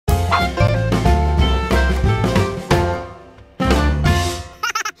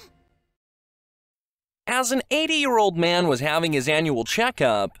As an 80-year-old man was having his annual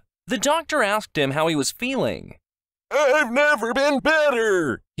checkup, the doctor asked him how he was feeling. "I've never been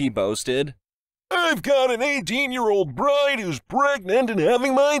better," he boasted. "I've got an 18-year-old bride who's pregnant and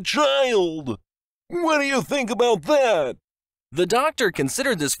having my child. What do you think about that?" The doctor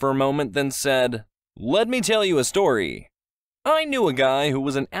considered this for a moment, then said, "Let me tell you a story. I knew a guy who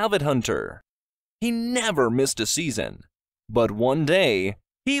was an avid hunter. He never missed a season. But one day,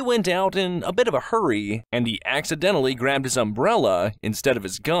 he went out in a bit of a hurry, and he accidentally grabbed his umbrella instead of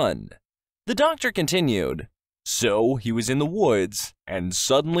his gun." The doctor continued, "So he was in the woods, and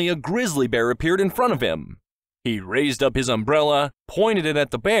suddenly a grizzly bear appeared in front of him. He raised up his umbrella, pointed it at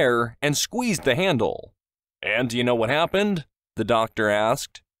the bear, and squeezed the handle. And do you know what happened?" the doctor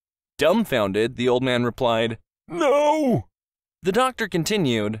asked. Dumbfounded, the old man replied, "No." The doctor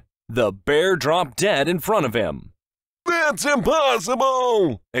continued, "The bear dropped dead in front of him." "That's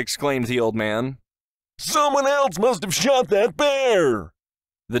impossible!" exclaimed the old man. "Someone else must have shot that bear."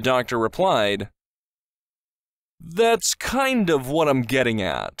 The doctor replied, "That's kind of what I'm getting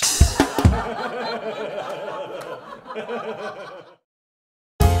at."